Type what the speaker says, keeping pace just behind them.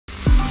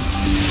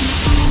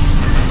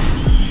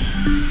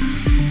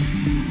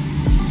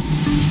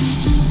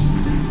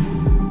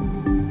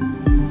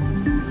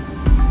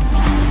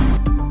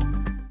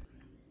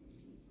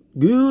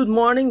Good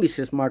morning, this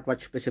is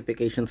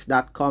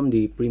smartwatchspecifications.com,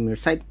 the premier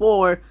site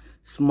for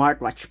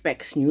smartwatch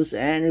specs, news,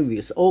 and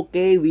reviews.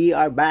 Okay, we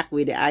are back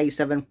with the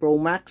i7 Pro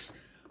Max.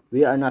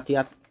 We are not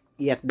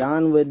yet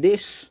done with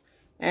this.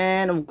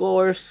 And of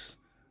course,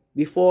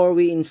 before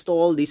we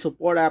install the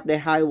support app, the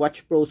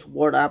HiWatch Pro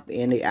Support App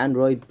in the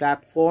Android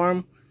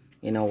platform,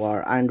 in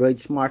our Android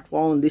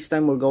smartphone, this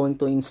time we're going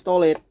to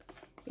install it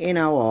in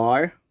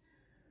our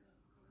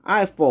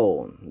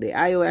iPhone, the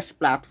iOS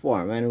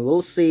platform, and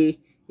we'll see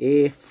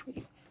if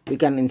we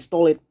can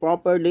install it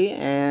properly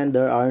and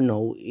there are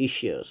no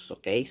issues.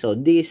 Okay, so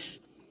this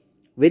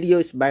video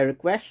is by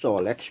request, so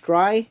let's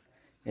try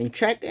and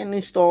check and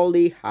install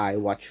the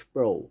HiWatch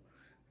Pro.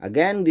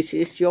 Again, this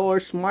is your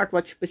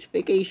smartwatch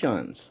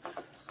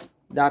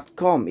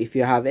specifications.com. If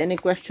you have any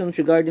questions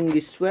regarding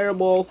this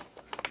wearable,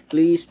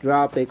 please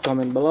drop a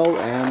comment below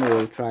and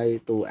we'll try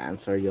to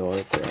answer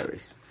your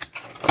queries.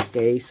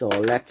 Okay, so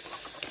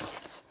let's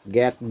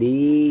get the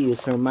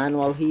user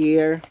manual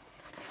here.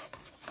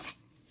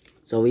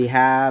 So we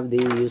have the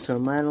user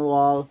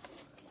manual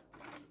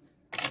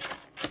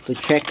to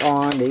check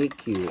on the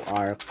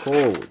QR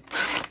code.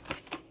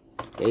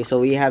 Okay, so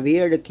we have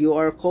here the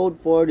QR code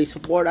for the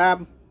support app.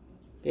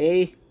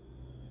 Okay,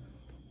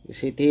 you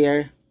see it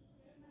here.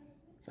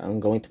 So I'm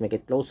going to make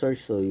it closer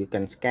so you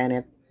can scan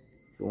it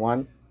if you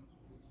want.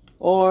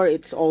 Or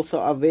it's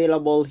also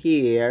available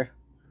here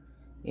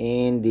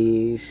in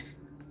this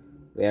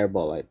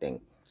wearable, I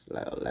think. So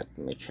let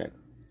me check.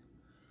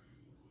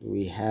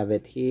 We have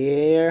it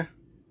here.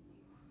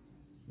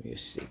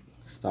 Music,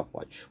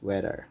 stopwatch,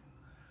 weather,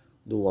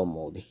 dual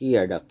mode.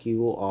 Here the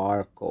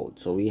QR code.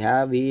 So we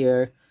have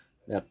here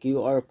the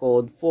QR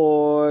code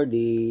for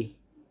the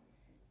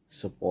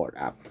support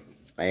app.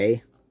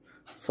 Okay,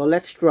 so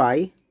let's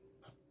try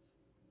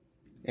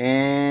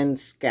and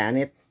scan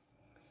it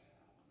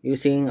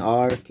using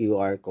our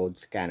QR code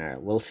scanner.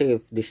 We'll see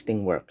if this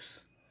thing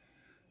works.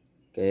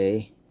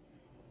 Okay,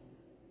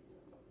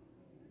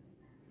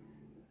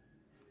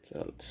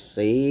 so let's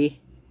see.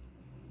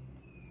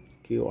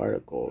 QR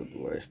code,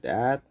 where's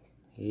that?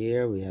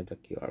 Here we have the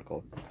QR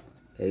code.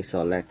 Okay,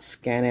 so let's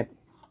scan it.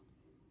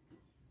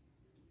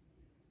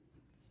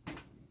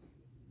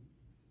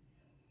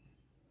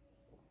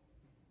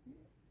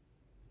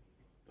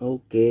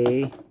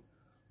 Okay,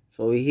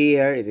 so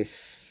here it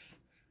is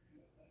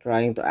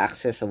trying to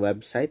access a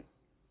website.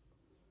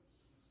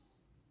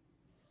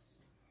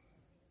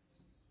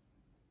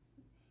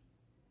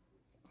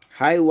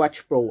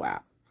 HiWatch Pro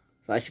App.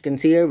 So as you can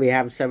see here, we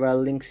have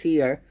several links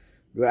here.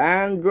 Your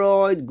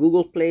Android,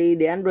 Google Play,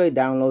 the Android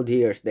download.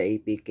 Here's the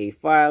APK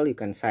file. You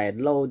can side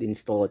load,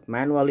 install it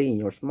manually in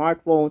your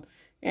smartphone,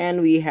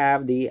 and we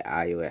have the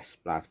iOS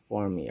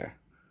platform here.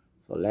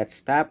 So let's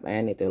tap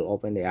and it will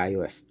open the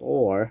iOS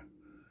store.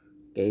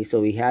 Okay, so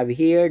we have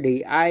here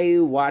the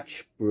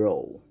iWatch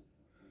Pro.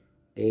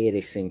 Okay, it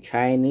is in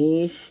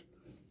Chinese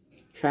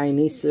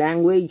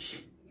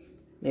language.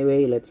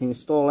 Anyway, let's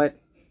install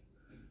it.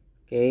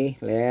 Okay,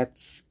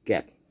 let's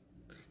get.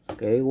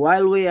 Okay,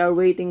 while we are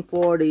waiting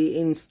for the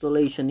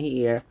installation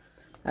here,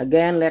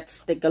 again,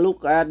 let's take a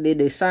look at the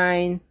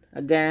design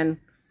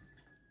again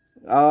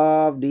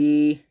of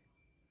the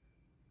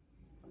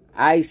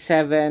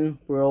i7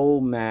 Pro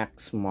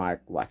Max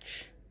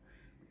Smartwatch.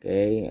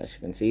 Okay, as you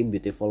can see,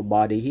 beautiful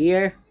body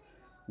here,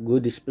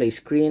 good display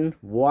screen,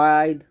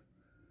 wide,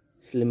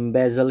 slim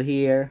bezel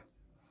here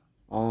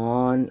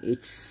on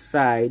each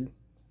side.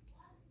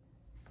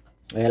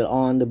 Well,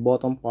 on the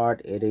bottom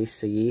part, it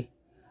is a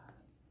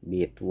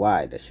bit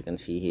wide, as you can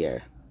see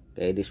here.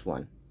 Okay, this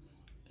one.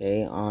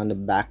 Okay, on the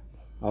back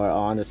or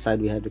on the side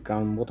we have the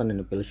crown button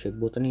and the pill shape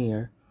button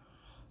here.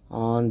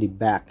 On the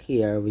back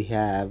here we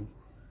have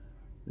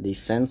the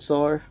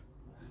sensor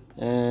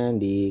and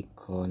the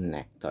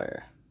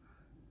connector.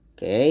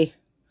 Okay,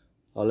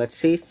 so let's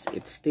see,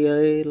 it's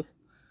still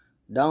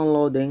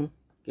downloading.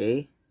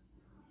 Okay,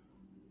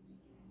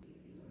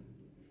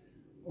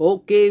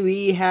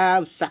 we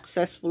have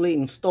successfully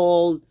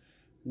installed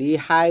the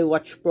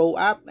HiWatch Pro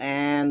app,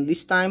 and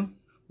this time,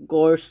 of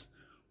course,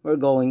 we're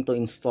going to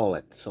install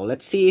it. So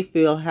let's see if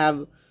we'll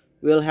have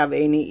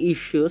any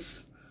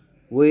issues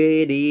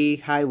with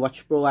the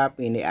HiWatch Pro app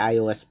in the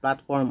iOS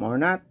platform or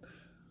not.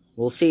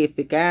 We'll see if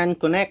we can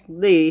connect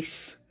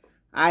this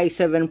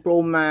i7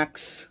 Pro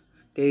Max,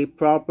 okay,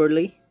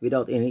 properly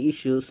without any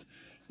issues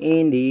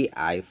in the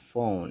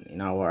iPhone,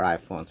 in our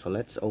iPhone. So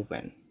let's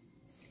open.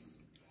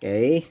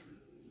 Okay,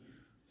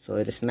 so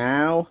it is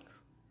now.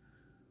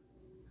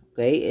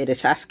 Okay, it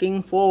is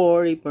asking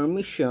for a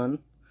permission,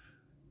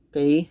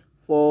 okay,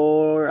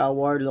 for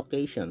our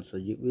location. So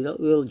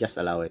we'll just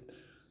allow it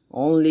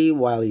only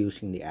while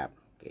using the app.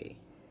 Okay,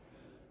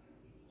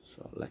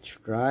 so let's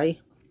try.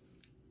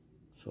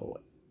 So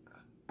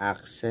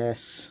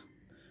access,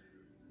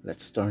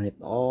 let's turn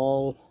it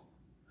all,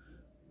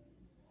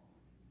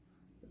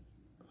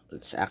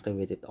 let's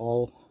activate it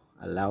all,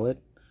 allow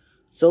it.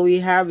 So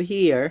we have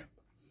here,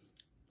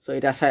 so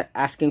it is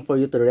asking for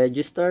you to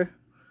register.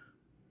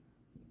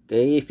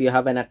 Okay, if you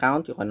have an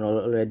account, you can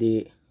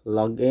already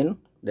log in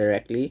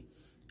directly.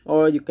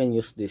 or you can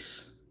use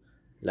this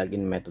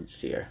login methods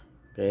here.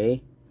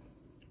 Okay,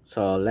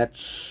 so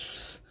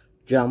let's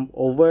jump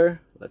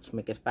over, let's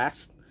make it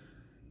fast.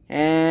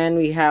 And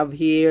we have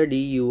here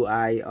the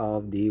UI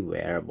of the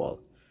wearable.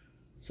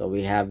 So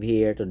we have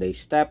here today's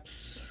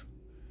steps.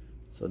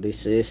 So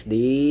this is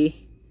the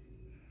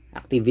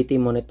activity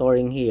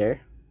monitoring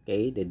here.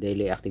 Okay, the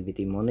daily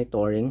activity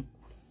monitoring.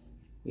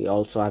 We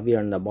also have here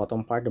on the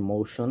bottom part the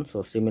motion,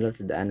 so similar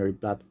to the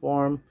Android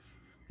platform.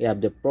 We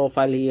have the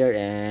profile here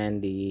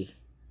and the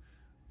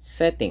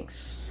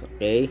settings.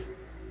 Okay,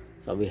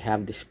 so we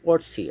have the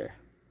sports here.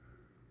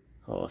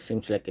 Oh,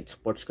 seems like it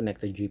supports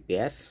connected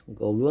GPS.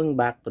 Going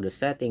back to the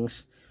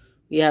settings,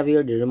 we have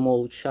here the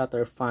remote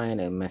shutter,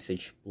 find, and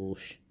message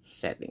push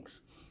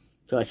settings.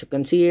 So as you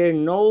can see here,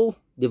 no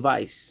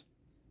device.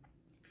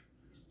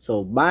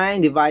 So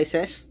bind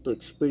devices to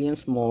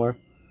experience more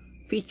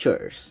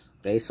features.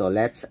 Okay, so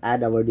let's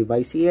add our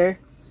device here.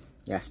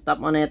 Just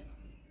tap on it.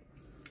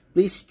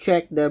 Please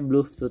check the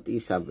Bluetooth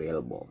is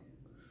available.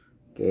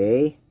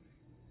 Okay.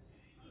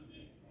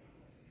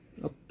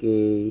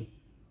 Okay.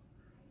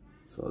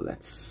 So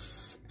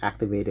let's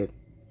activate it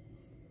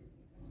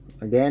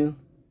again.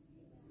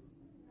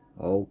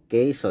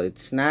 Okay, so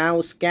it's now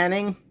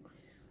scanning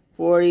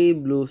for the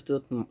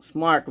Bluetooth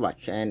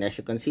smartwatch, and as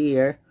you can see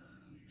here,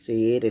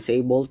 see it is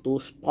able to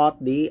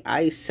spot the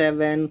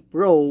i7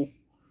 Pro.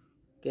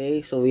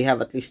 Okay, so we have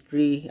at least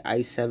two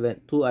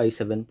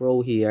i7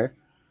 Pro here.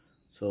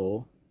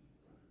 So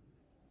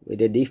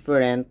with a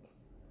different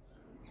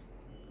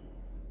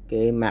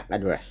MAC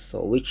address.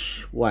 So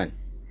which one?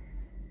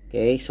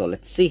 Okay, so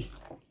let's see.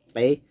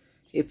 Okay,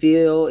 if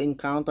you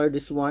encounter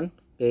this one,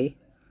 okay,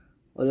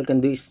 all you can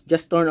do is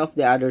just turn off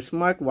the other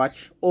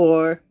smartwatch,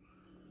 or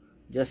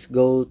just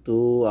go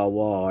to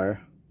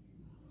our,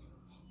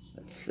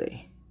 let's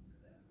see,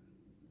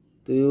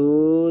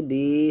 to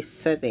the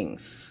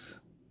settings.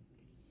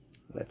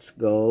 Let's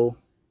go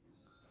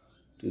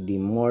to the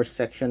more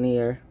section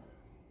here.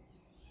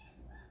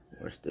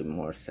 Where's the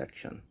more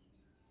section?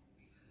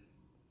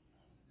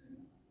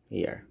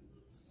 Here.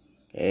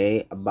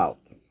 Okay, about.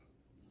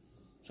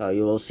 So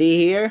you will see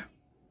here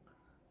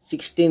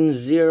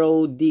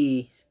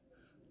 160D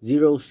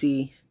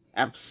 0C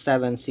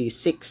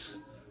F7C6.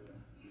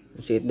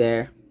 You see it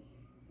there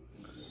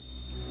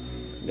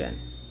again.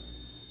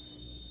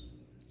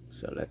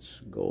 So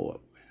let's go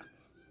up.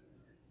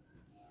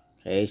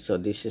 Okay, so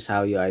this is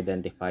how you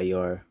identify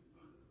your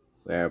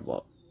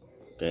wearable.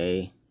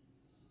 Okay,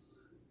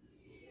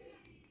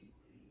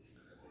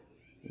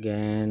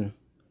 again,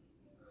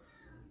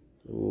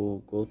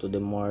 to go to the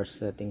more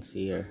settings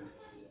here.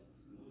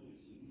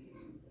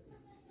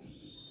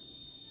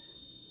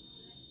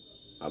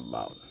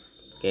 About.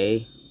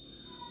 Okay,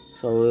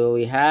 so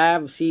we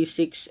have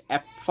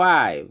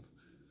C6F5,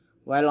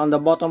 while on the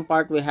bottom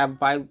part we have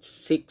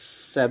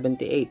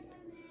 5678.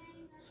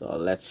 So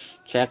let's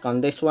check on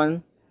this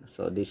one.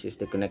 So this is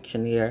the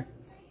connection here.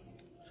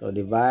 So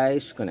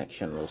device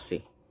connection, we'll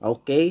see.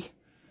 Okay,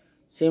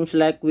 seems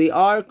like we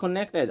are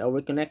connected. Are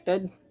we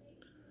connected?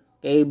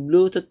 Okay,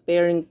 Bluetooth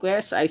pairing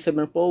request.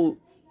 i7 Pro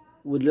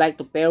would like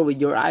to pair with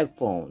your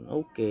iPhone.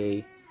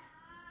 Okay,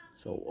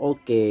 so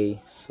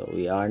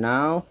we are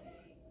now.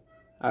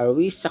 Are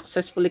we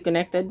successfully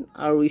connected?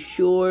 Are we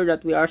sure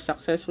that we are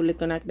successfully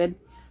connected?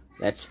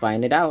 Let's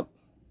find it out.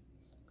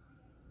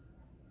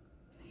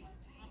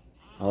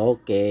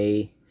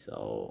 Okay,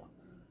 so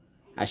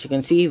as you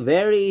can see,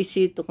 very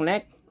easy to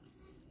connect.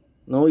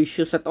 No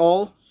issues at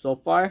all so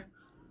far.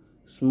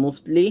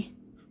 Smoothly.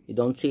 You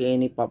don't see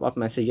any pop-up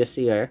messages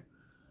here.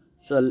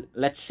 So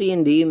let's see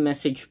in the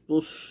message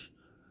push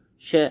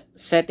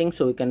settings,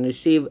 so we can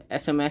receive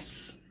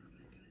SMS.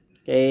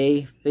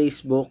 Okay,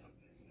 Facebook,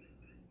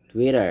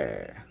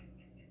 Twitter.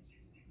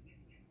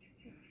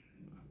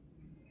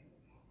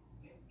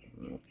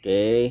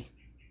 Okay,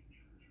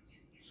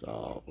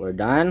 so we're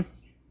done.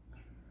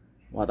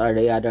 What are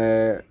the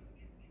other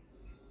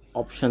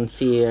options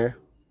here?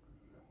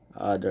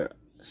 Other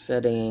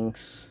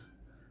settings.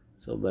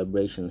 So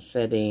vibration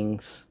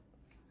settings.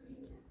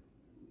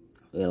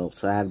 We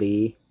also have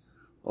the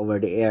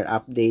over-the-air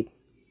update.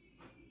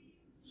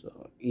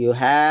 So you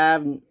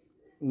have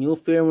new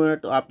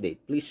firmware to update.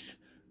 Please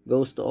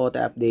goes to auto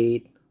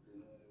update.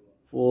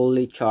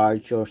 Fully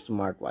charge your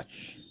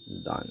smartwatch.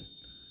 Done.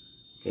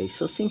 Okay,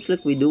 so seems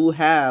like we do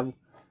have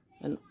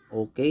an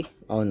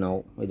oh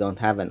no, we don't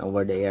have an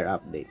over-the-air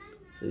update.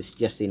 So it's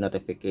just a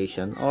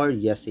notification or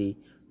just a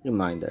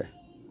reminder.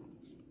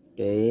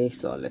 Okay,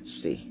 so let's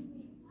see.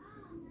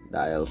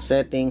 Dial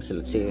settings.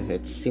 Let's see if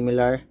it's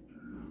similar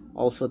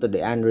also to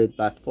the Android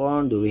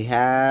platform. Do we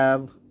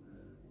have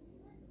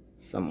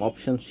some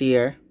options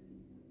here?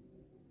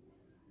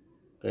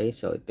 Okay,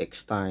 so it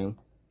takes time.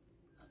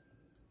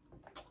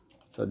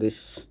 So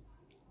this,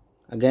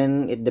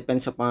 again, it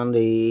depends upon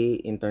the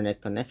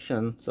internet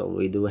connection. So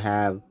we do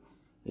have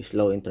a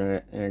slow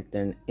internet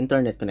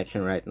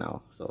connection right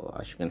now. So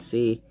as you can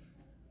see,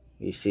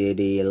 we see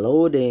the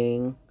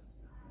loading.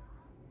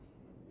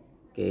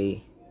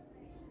 Okay,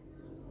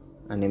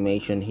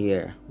 animation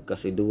here,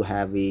 because we do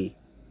have a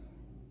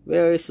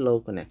very slow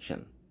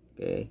connection.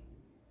 Okay,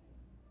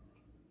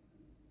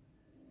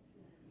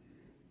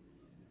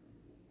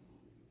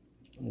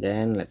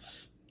 then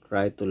let's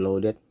try to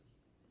load it.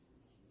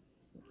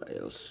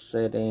 File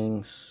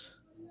settings.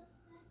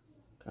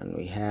 Can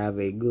we have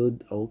a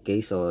good?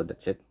 Okay, so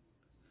that's it.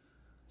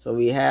 So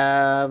we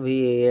have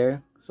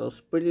here, so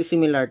it's pretty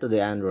similar to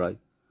the Android.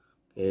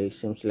 Okay,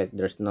 seems like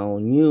there's no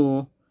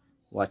new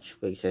watch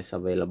faces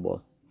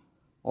available.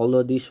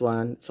 Although this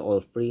one, it's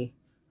all free,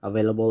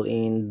 available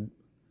in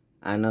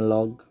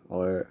analog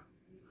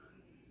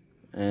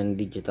and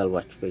digital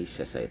watch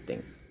faces, I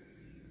think.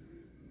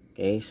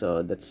 Okay,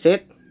 so that's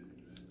it.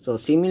 So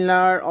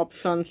similar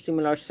options,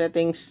 similar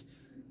settings,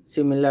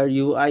 similar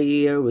UI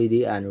here with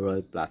the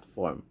Android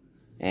platform.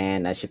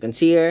 And as you can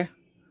see here,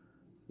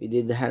 we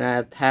did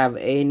not have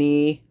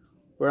any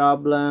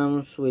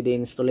problems with the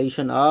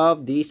installation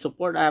of the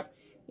support app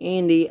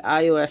in the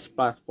iOS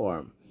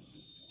platform.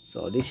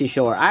 So this is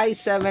your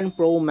i7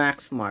 Pro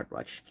Max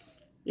Smartwatch.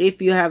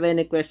 If you have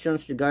any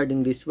questions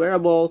regarding this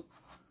wearable,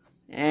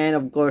 and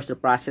of course the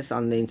process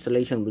on the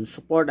installation with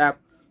support app,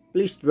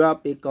 please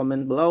drop a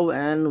comment below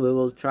and we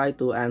will try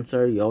to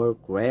answer your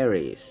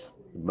queries.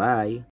 Bye.